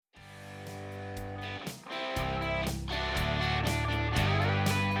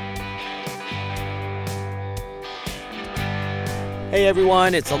Hey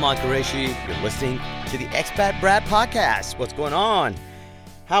everyone, it's Salman Qureshi. You're listening to the Expat Brad Podcast. What's going on?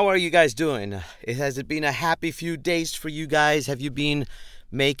 How are you guys doing? Has it been a happy few days for you guys? Have you been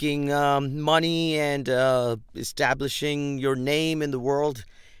making money and establishing your name in the world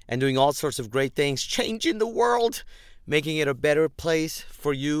and doing all sorts of great things, changing the world, making it a better place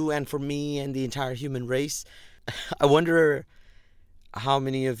for you and for me and the entire human race? I wonder how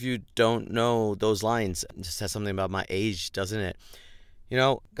many of you don't know those lines. It just says something about my age, doesn't it? You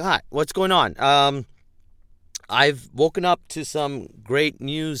know, God, what's going on? I've woken up to some great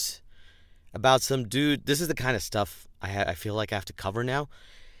news about some dude. This is the kind of stuff I feel like I have to cover now.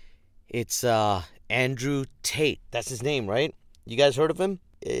 It's Andrew Tate. That's his name, right? You guys heard of him?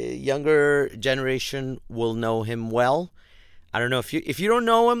 Younger generation will know him well. I don't know if you don't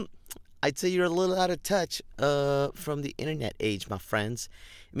know him. I'd say you're a little out of touch from the internet age, my friends.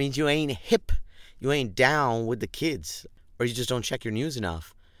 It means you ain't hip, you ain't down with the kids, or you just don't check your news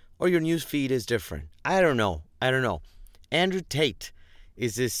enough, or your news feed is different. I don't know. Andrew Tate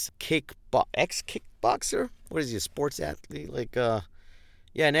is this ex-kickboxer? What is he, a sports athlete?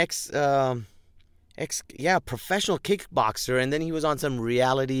 Professional kickboxer, and then he was on some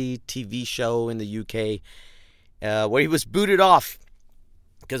reality TV show in the UK where he was booted off.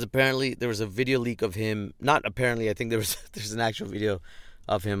 Because apparently there was a video leak of him. Not apparently, I think there's an actual video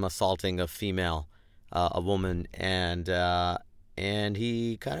of him assaulting a female, a woman, and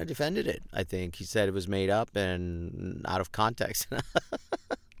he kind of defended it. I think he said it was made up and out of context.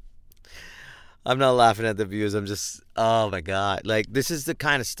 I'm not laughing at the views. I'm just, oh my God, like this is the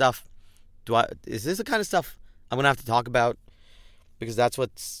kind of stuff. Is this the kind of stuff I'm gonna have to talk about? Because that's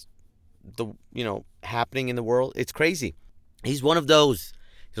what's happening in the world. It's crazy. He's one of those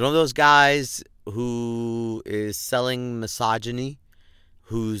guys who is selling misogyny,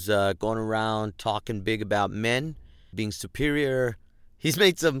 who's going around talking big about men being superior. He's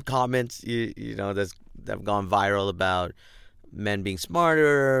made some comments, that have gone viral about men being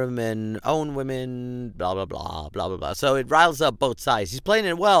smarter, men own women, blah, blah, blah, blah, blah, blah. So it riles up both sides. He's playing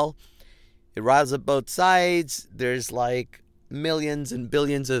it well. It riles up both sides. There's like millions and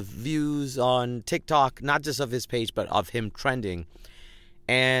billions of views on TikTok, not just of his page, but of him trending.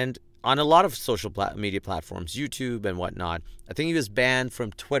 And on a lot of social media platforms, YouTube and whatnot. I think he was banned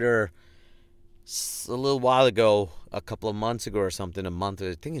from Twitter a little while ago, a couple of months ago or something, I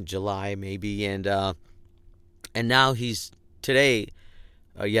think in July maybe. And now he's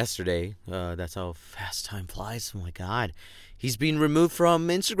yesterday, that's how fast time flies. Oh my God. He's been removed from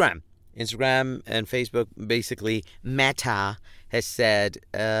Instagram. Instagram and Facebook, basically Meta, has said,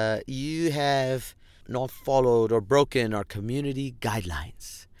 you have not followed or broken our community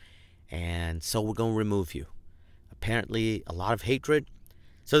guidelines, and so we're going to remove you. Apparently a lot of hatred.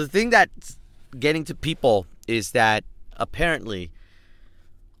 So the thing that's getting to people is that apparently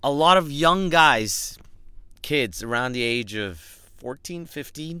a lot of young guys, kids around the age of 14,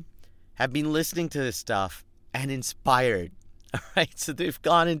 15, have been listening to this stuff and inspired. All right, so they've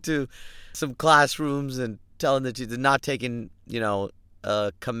gone into some classrooms and telling that they're not taking,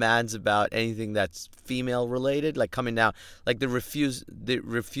 commands about anything that's female related, like coming down, like they refuse,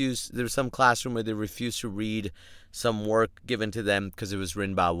 there's some classroom where they refuse to read some work given to them because it was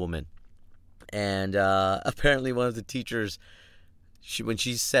written by a woman. And apparently one of the teachers, when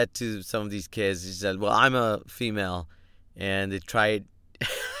she said to some of these kids, she said, well, I'm a female, and they tried,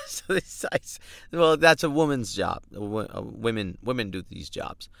 so they said, well, that's a woman's job. Women do these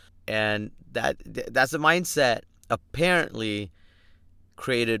jobs. And that's the mindset apparently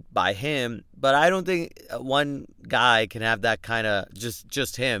created by him, but I don't think one guy can have that kind of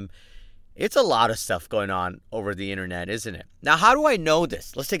just him. It's a lot of stuff going on over the internet, isn't it? Now, how do I know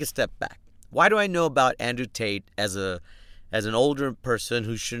this? Let's take a step back. Why do I know about Andrew Tate as an older person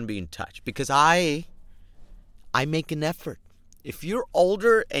who shouldn't be in touch? Because I make an effort. If you're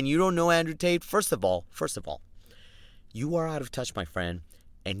older and you don't know Andrew Tate, first of all, you are out of touch, my friend,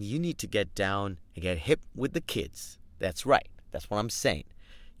 and you need to get down and get hip with the kids. That's right. That's what I'm saying.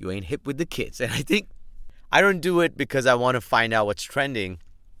 You ain't hip with the kids. And I think I don't do it because I want to find out what's trending.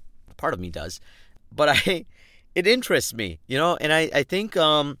 Part of me does. But it interests me, and I think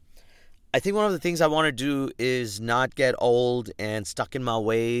one of the things I want to do is not get old and stuck in my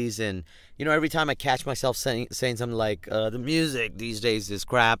ways. And, every time I catch myself saying something like, the music these days is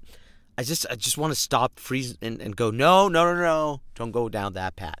crap, I just want to stop, freeze, and go, no, don't go down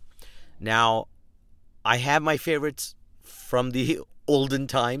that path. Now, I have my favorites from the olden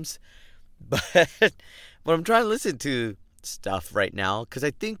times, but I'm trying to listen to stuff right now because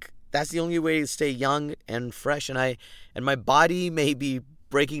I think that's the only way to stay young and fresh. And my body may be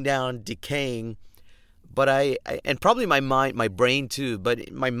breaking down, decaying, but and probably my mind, my brain too,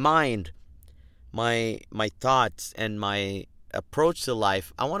 but my mind, my thoughts and my approach to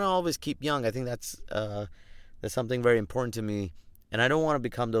life, I want to always keep young. I think that's something very important to me, and I don't want to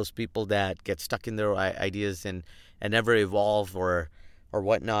become those people that get stuck in their ideas and never evolve or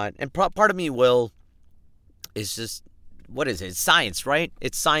whatnot. And part of me will is just, what is it? It's science, right?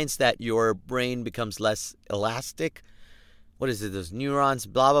 It's science that your brain becomes less elastic. What is it? Those neurons,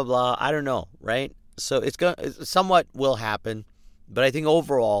 blah blah blah. I don't know, right? So it's somewhat will happen, but I think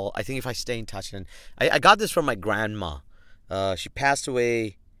overall, I think if I stay in touch, and I got this from my grandma. She passed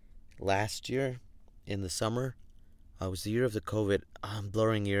away last year in the summer. It was the year of the COVID. I'm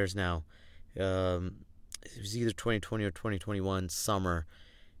blurring years now. It was either 2020 or 2021 summer,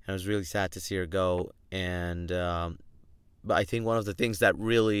 and I was really sad to see her go. And but I think one of the things that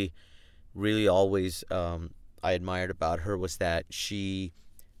really, really always I admired about her was that she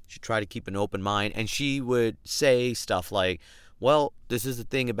tried to keep an open mind, and she would say stuff like, well, this is the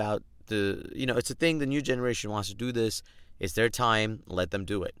thing about it's a thing, the new generation wants to do this. It's their time, let them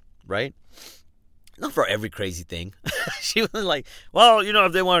do it, right? Not for every crazy thing. She was like, well,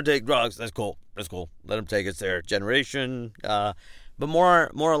 if they want to take drugs, that's cool. Let them take it. It's their generation. But more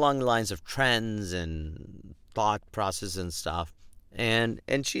along the lines of trends and thought process and stuff. And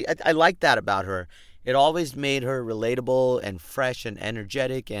I like that about her. It always made her relatable and fresh and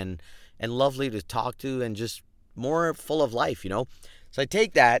energetic and lovely to talk to and just more full of life, So I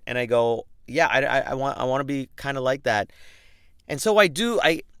take that and I go, yeah, I want to be kind of like that. And so I do.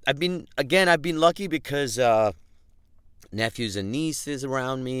 I've been lucky because nephews and nieces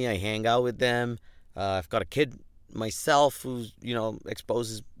around me. I hang out with them. I've got a kid myself who's,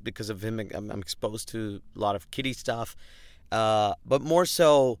 exposes, because of him, I'm exposed to a lot of kiddie stuff. But more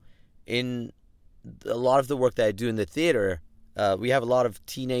so in a lot of the work that I do in the theater, we have a lot of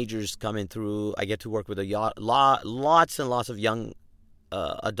teenagers coming through. I get to work with lots and lots of young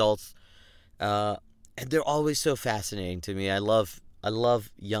adults. And they're always so fascinating to me. I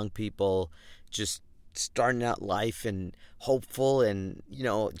love young people just starting out life and hopeful and,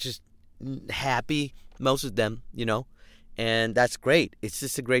 just happy, most of them, and that's great. It's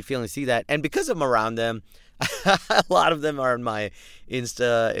just a great feeling to see that. And because I'm around them, a lot of them are on my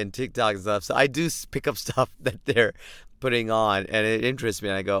Insta and TikTok and stuff. So I do pick up stuff that they're putting on, and it interests me.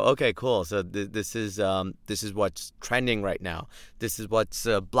 And I go, okay, cool. So this is what's trending right now. This is what's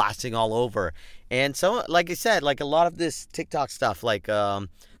blasting all over. And so, like I said, like a lot of this TikTok stuff, like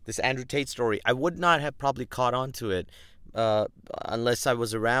this Andrew Tate story, I would not have probably caught on to it unless I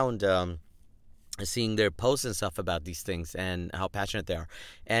was around seeing their posts and stuff about these things and how passionate they are.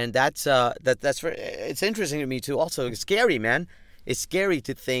 And that's it's interesting to me too. Also, it's scary, man. It's scary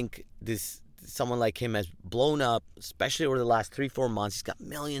to think someone like him has blown up, especially over the last 3-4 months. He's got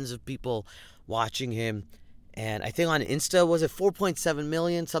millions of people watching him. And I think on Insta, was it 4.7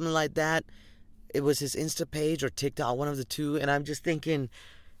 million, something like that? It was his Insta page or TikTok, one of the two. And I'm just thinking,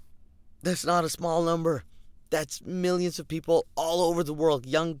 that's not a small number. That's millions of people all over the world,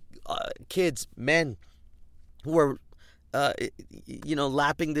 young kids, men, who are,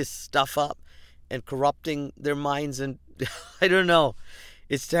 lapping this stuff up and corrupting their minds. And I don't know.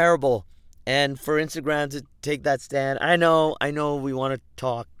 It's terrible. And for Instagram to take that stand, I know we want to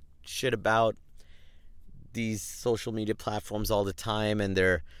talk shit about these social media platforms all the time, and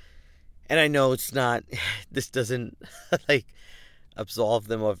I know it's not, this doesn't absolve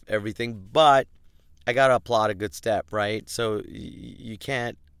them of everything, but I gotta applaud a good step, right? So you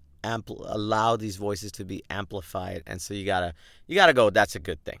can't allow these voices to be amplified, and so you gotta go, that's a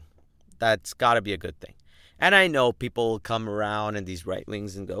good thing. That's gotta be a good thing. And I know people come around and these right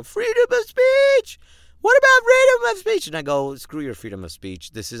wings and go, freedom of speech. What about freedom of speech? And I go, screw your freedom of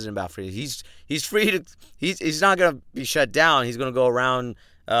speech. This isn't about freedom. He's free to. He's not gonna be shut down. He's gonna go around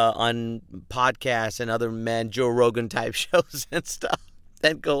on podcasts and other Joe Rogan type shows and stuff.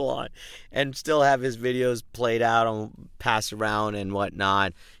 Then go on and still have his videos played out and passed around and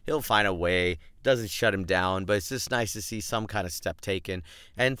whatnot. He'll find a way. It doesn't shut him down, but it's just nice to see some kind of step taken.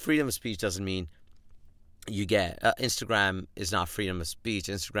 And freedom of speech doesn't mean you get Instagram is not freedom of speech.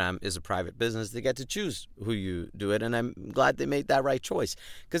 Instagram is a private business. They get to choose who you do it, and I'm glad they made that right choice,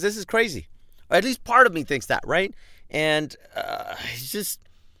 because this is crazy. Or at least part of me thinks that, right? And it's just,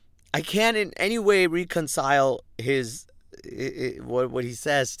 I can't in any way reconcile what he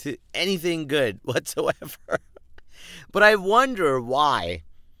says to anything good whatsoever. But I wonder why,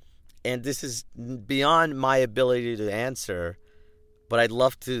 and this is beyond my ability to answer, but I'd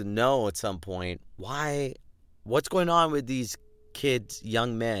love to know at some point what's going on with these kids,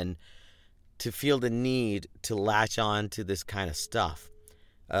 young men, to feel the need to latch on to this kind of stuff.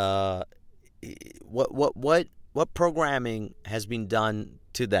 what programming has been done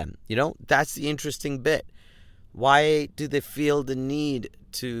to them? That's the interesting bit. Why do they feel the need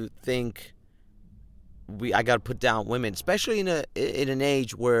to think I got to put down women, especially in an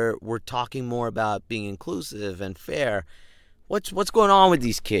age where we're talking more about being inclusive and fair? What's going on with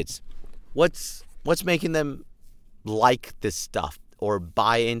these kids? What's making them like this stuff or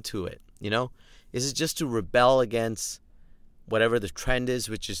buy into it? Is it just to rebel against whatever the trend is,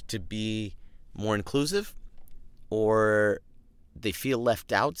 which is to be more inclusive, or they feel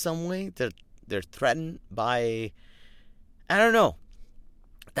left out some way? They're threatened by, I don't know.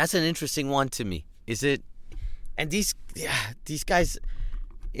 That's an interesting one to me. Is it? And these guys,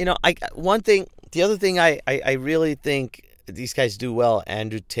 the other thing I really think these guys do well,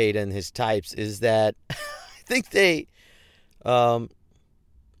 Andrew Tate and his types, is that I think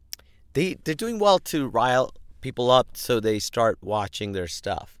they're doing well to rile people up so they start watching their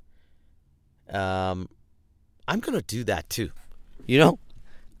stuff. I'm gonna do that too.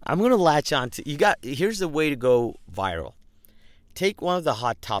 I'm gonna latch on to here's the way to go viral. Take one of the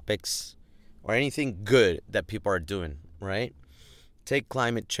hot topics or anything good that people are doing, right? Take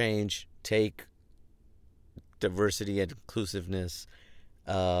climate change, take diversity and inclusiveness.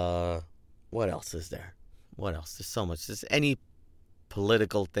 What else is there? What else? There's so much. There's any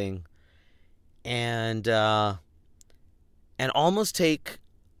political thing. And almost take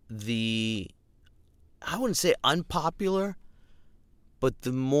I wouldn't say unpopular, but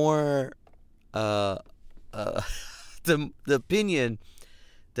the more the opinion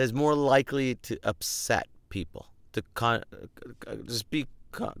that's more likely to upset people, to just be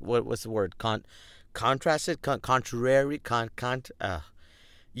what's the word, contrasted, contrary,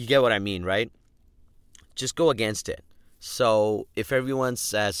 you get what I mean, right? Just go against it. So if everyone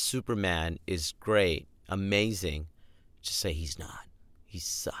says Superman is great, amazing, just say he's not. He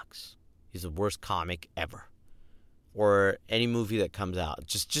sucks. He's the worst comic ever. Or any movie that comes out.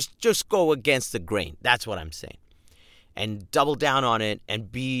 Just go against the grain. That's what I'm saying. And double down on it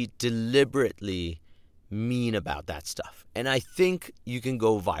and be deliberately mean about that stuff. And I think you can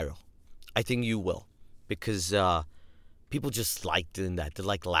go viral. I think you will. Because people just like doing that. They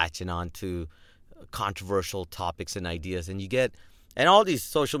like latching on to controversial topics and ideas. And all these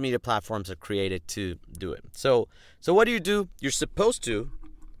social media platforms are created to do it. So what do? You're supposed to,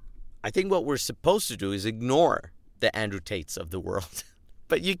 I think what we're supposed to do is ignore the Andrew Tates of the world.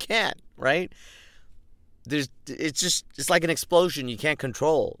 But you can't, right? It's like an explosion you can't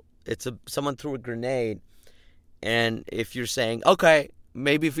control. Someone threw a grenade, and if you're saying, okay,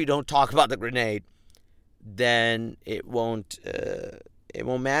 maybe if we don't talk about the grenade, then it won't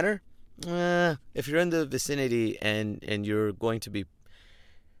matter. If you're in the vicinity and you're going to be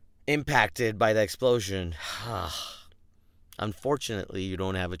impacted by the explosion, unfortunately, you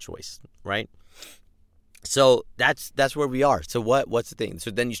don't have a choice, right? So that's where we are. So what's the thing?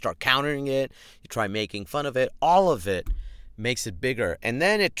 So then you start countering it. You try making fun of it. All of it makes it bigger. And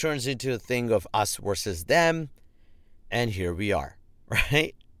then it turns into a thing of us versus them. And here we are,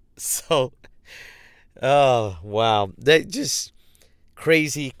 right? So, oh, wow. They just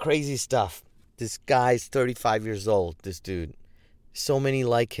crazy, crazy stuff. This guy's 35 years old, this dude. So many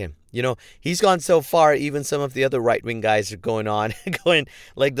like him. He's gone so far, even some of the other right-wing guys are going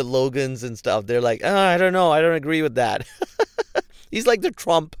like the Logans and stuff. They're like, I don't know. I don't agree with that. He's like the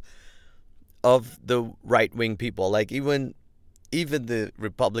Trump of the right-wing people. Like even the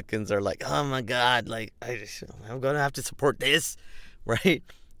Republicans are like, oh my God, like I'm going to have to support this, right?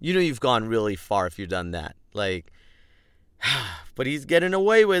 You've gone really far if you've done that. Like, but he's getting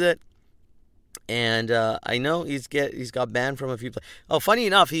away with it. And I know he's got banned from a few places. Oh, funny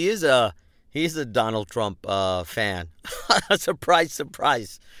enough, he's a Donald Trump fan. Surprise,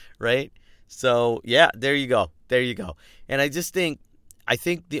 surprise, right? So yeah, there you go. And I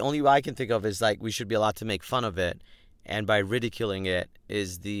think the only way I can think of is like we should be allowed to make fun of it, and by ridiculing it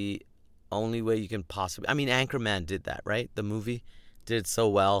is the only way you can possibly. I mean, Anchorman did that, right? The movie did it so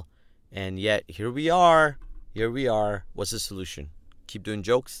well, and yet here we are. What's the solution? Keep doing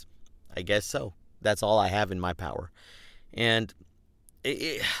jokes? I guess so. That's all I have in my power. And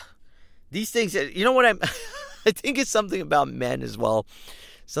these things, what I think it's something about men as well.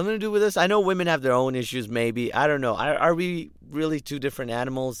 Something to do with this. I know women have their own issues, maybe. I don't know. Are we really two different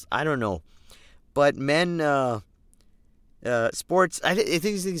animals? I don't know. But men, sports, I think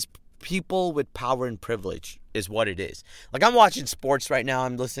these people with power and privilege is what it is. Like I'm watching sports right now.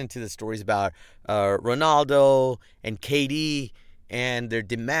 I'm listening to the stories about Ronaldo and KD and their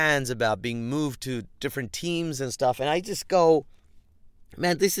demands about being moved to different teams and stuff. And I just go,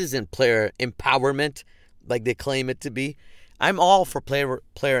 man, this isn't player empowerment like they claim it to be. I'm all for player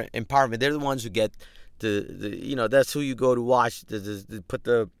empowerment. They're the ones who get that's who you go to watch, put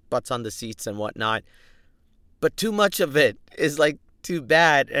the butts on the seats and whatnot. But too much of it is like too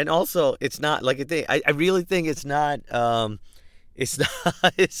bad, and also it's not like a thing. I really think it's not. It's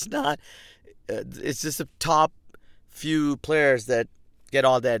not. It's not. It's just the top few players that get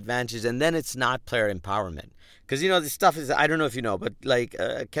all the advantages, and then it's not player empowerment. Because this stuff is, I don't know if you know, but like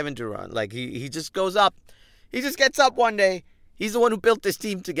Kevin Durant, like he just goes up, he just gets up one day. He's the one who built this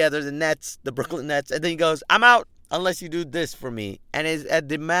team together, the Nets, the Brooklyn Nets, and then he goes, "I'm out unless you do this for me." And that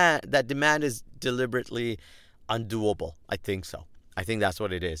demand is deliberately undoable. I think so. I think that's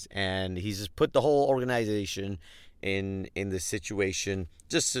what it is, and he's just put the whole organization in this situation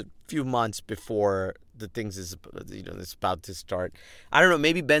just a few months before the things is it's about to start. I don't know.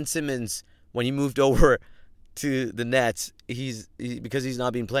 Maybe Ben Simmons, when he moved over to the Nets, because he's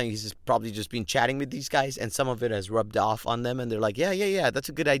not been playing, he's probably just been chatting with these guys, and some of it has rubbed off on them, and they're like, yeah, that's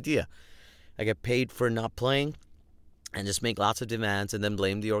a good idea. I get paid for not playing, and just make lots of demands, and then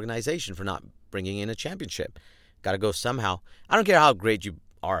blame the organization for not bringing in a championship. Got to go somehow. I don't care how great you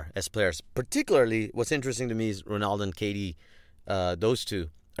are as players. Particularly, what's interesting to me is Ronaldo and KD. Those two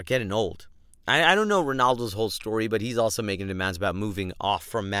are getting old. I don't know Ronaldo's whole story, but he's also making demands about moving off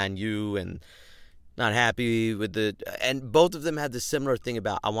from Man U and not happy with and both of them had this similar thing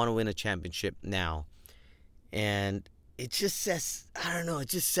about, I want to win a championship now. And it just says, I don't know, it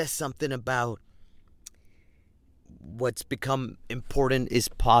just says something about what's become important is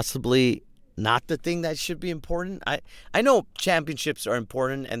possibly not the thing that should be important. I know championships are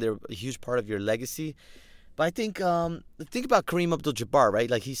important and they're a huge part of your legacy, but I think about Kareem Abdul-Jabbar, right?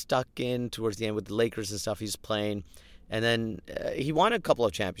 Like, he's stuck in towards the end with the Lakers and stuff. He's playing. And then he won a couple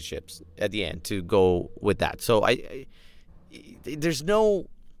of championships at the end to go with that. So there's no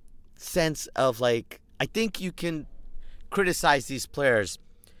sense of like, I think you can criticize these players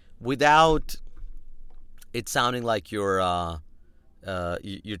without it sounding like you're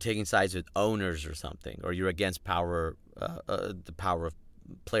taking sides with owners or something, or you're against the power of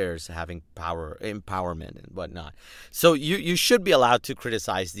players having power, empowerment and whatnot. So you should be allowed to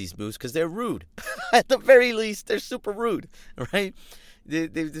criticize these moves because they're rude. At the very least, they're super rude, right?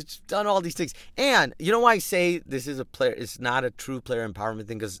 They've done all these things. And you know why I say this is it's not a true player empowerment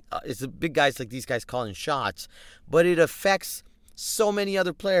thing? Because it's the big guys like these guys calling shots, but it affects so many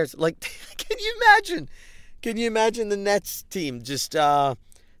other players. Like, can you imagine? Can you imagine the Nets team just the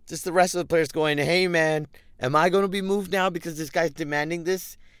rest of the players going, "Hey man, am I going to be moved now because this guy's demanding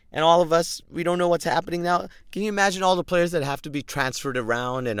this?" And all of us, we don't know what's happening now. Can you imagine all the players that have to be transferred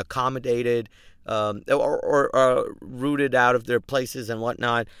around and accommodated or rooted out of their places and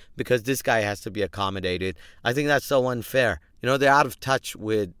whatnot because this guy has to be accommodated? I think that's so unfair. They're out of touch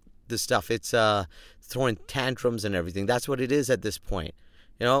with the stuff. It's throwing tantrums and everything. That's what it is at this point.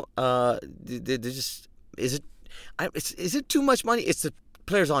 They just, is it too much money? It's the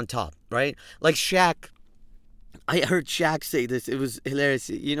players on top, right? Like Shaq. I heard Shaq say this. It was hilarious.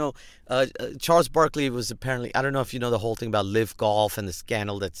 Charles Barkley was apparently, I don't know if you know the whole thing about Live Golf and the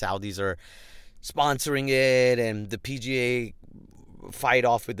scandal that Saudis are sponsoring it and the PGA fight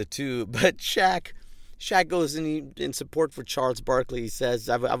off with the two. But Shaq goes in support for Charles Barkley. He says,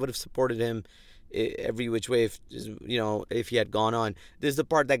 I would have supported him every which way if he had gone on. This is the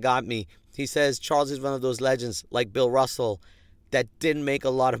part that got me. He says Charles is one of those legends like Bill Russell that didn't make a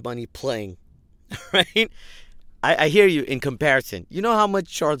lot of money playing, right? I hear you in comparison. You know how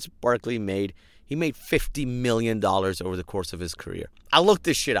much Charles Barkley made? He made $50 million over the course of his career. I looked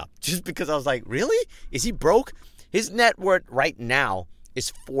this shit up just because I was like, really? Is he broke? His net worth right now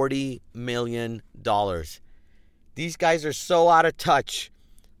is $40 million. These guys are so out of touch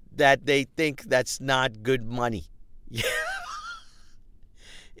that they think that's not good money.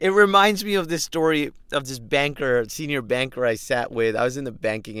 It reminds me of this story of this senior banker I sat with. I was in the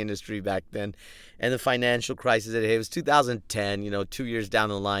banking industry back then, and the financial crisis it was 2010, 2 years down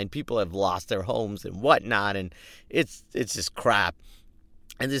the line. People have lost their homes and whatnot, and it's just crap.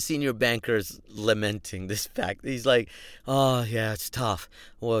 And the senior banker's lamenting this fact. He's like, "Oh, yeah, it's tough.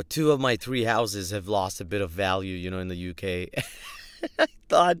 Well, 2 of my 3 houses have lost a bit of value, in the UK." I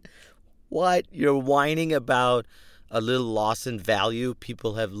thought, what? You're whining about a little loss in value?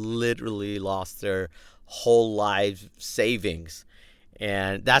 People have literally lost their whole life savings.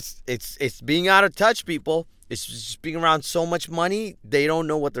 And it's being out of touch, people. It's just being around so much money, they don't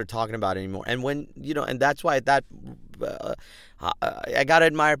know what they're talking about anymore. And and that's why I gotta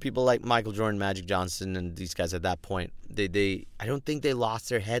admire people like Michael Jordan, Magic Johnson, and these guys at that point. I don't think they lost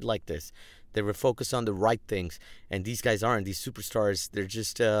their head like this. They were focused on the right things, and these guys aren't. These superstars, they're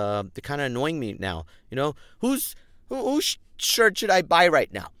just they're kind of annoying me now. Whose shirt should I buy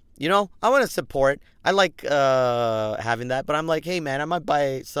right now? You know, I want to support. I like having that, but I'm like, hey man, I might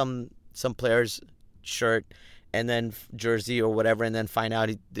buy some player's shirt and then jersey or whatever, and then find out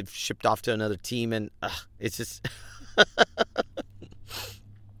they've shipped off to another team, and it's just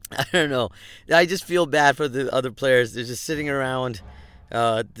I don't know. I just feel bad for the other players. They're just sitting around.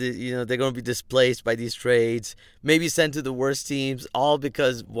 They're going to be displaced by these trades, maybe sent to the worst teams, all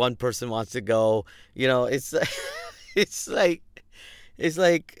because one person wants to go. You know, it's like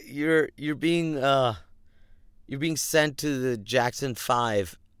you're being sent to the Jackson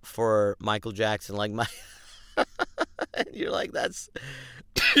 5 for Michael Jackson, like my. And you're like, that's.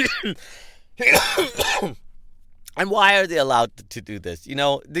 And why are they allowed to do this? You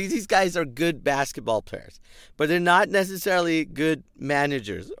know, these guys are good basketball players, but they're not necessarily good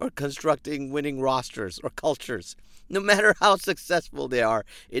managers or constructing winning rosters or cultures. No matter how successful they are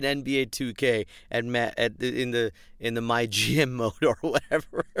in NBA 2K and in the My GM mode or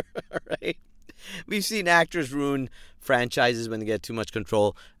whatever, right? We've seen actors ruin franchises when they get too much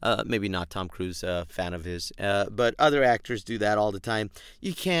control. Maybe not Tom Cruise, a fan of his, but other actors do that all the time.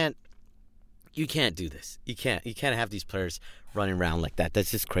 You can't do this. You can't have these players running around like that.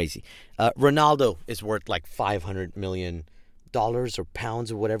 That's just crazy. Ronaldo is worth like $500 million or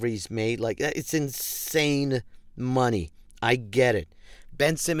pounds or whatever he's made. Like, it's insane money. I get it.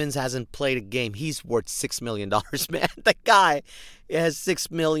 Ben Simmons hasn't played a game. He's worth $6 million, man. The guy has 6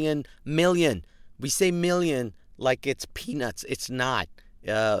 million. We say million like it's peanuts. It's not.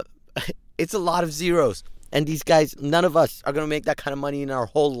 It's a lot of zeros. And these guys, none of us are going to make that kind of money in our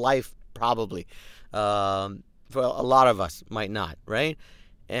whole life, probably. For a lot of us, might not, right?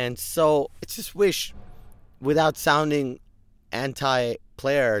 And so I just wish, without sounding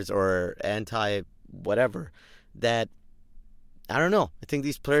anti-players or anti-whatever, that, I don't know, I think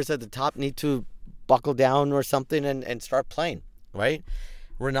these players at the top need to buckle down or something and start playing, right?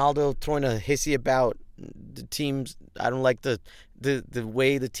 Ronaldo throwing a hissy about the teams. I don't like the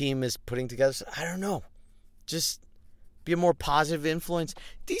way the team is putting together. So I don't know. Just be a more positive influence.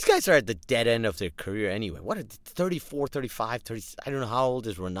 These guys are at the dead end of their career anyway. What are 34, 35, 30? I don't know how old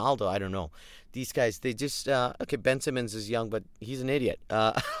is Ronaldo. I don't know. These guys, they just okay. Ben Simmons is young, but he's an idiot.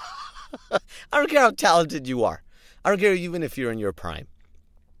 I don't care how talented you are. I don't care even if you're in your prime.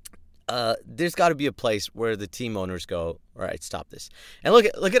 There's got to be a place where the team owners go, all right, stop this. And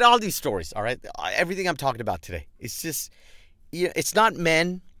look at all these stories, all right? Everything I'm talking about today. It's just, it's not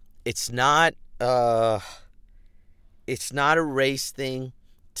men. It's not a race thing.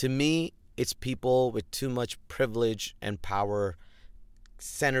 To me, it's people with too much privilege and power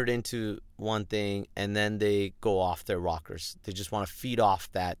centered into one thing, and then they go off their rockers. They just want to feed off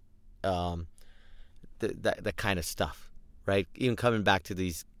that that kind of stuff, right? Even coming back to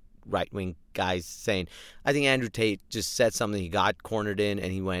these right-wing guys saying, I think Andrew Tate just said something, he got cornered in,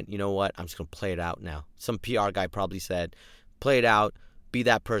 and he went, you know what, I'm just going to play it out now. Some PR guy probably said, play it out, be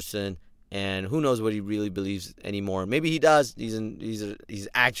that person, and who knows what he really believes anymore. Maybe he does, he's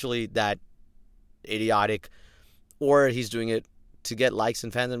actually that idiotic, or he's doing it to get likes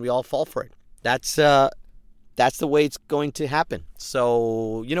and fans, and we all fall for it. That's the way it's going to happen.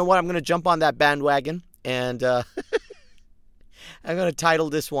 So, you know what, I'm going to jump on that bandwagon, and I'm going to title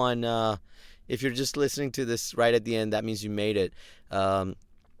this one, if you're just listening to this right at the end, that means you made it, and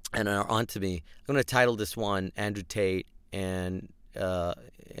are on to me. I'm going to title this one, Andrew Tate and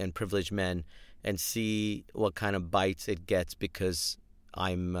Privileged Men, and see what kind of bites it gets, because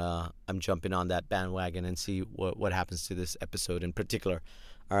I'm jumping on that bandwagon, and see what happens to this episode in particular.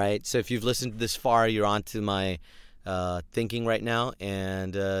 All right, so if you've listened this far, you're on to my thinking right now,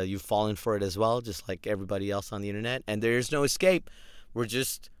 and you've fallen for it as well, just like everybody else on the internet, and there's no escape. We're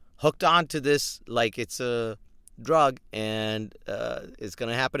just hooked on to this like it's a drug, and it's going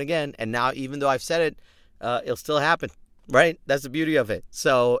to happen again. And now, even though I've said it, it'll still happen, right? That's the beauty of it.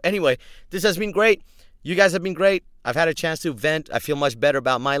 So anyway, this has been great. You guys have been great. I've had a chance to vent. I feel much better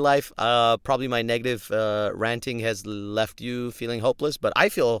about my life. Probably my negative ranting has left you feeling hopeless, but I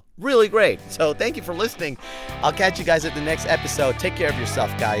feel really great. So thank you for listening. I'll catch you guys at the next episode. Take care of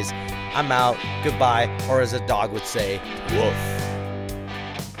yourself, guys. I'm out. Goodbye. Or as a dog would say, woof.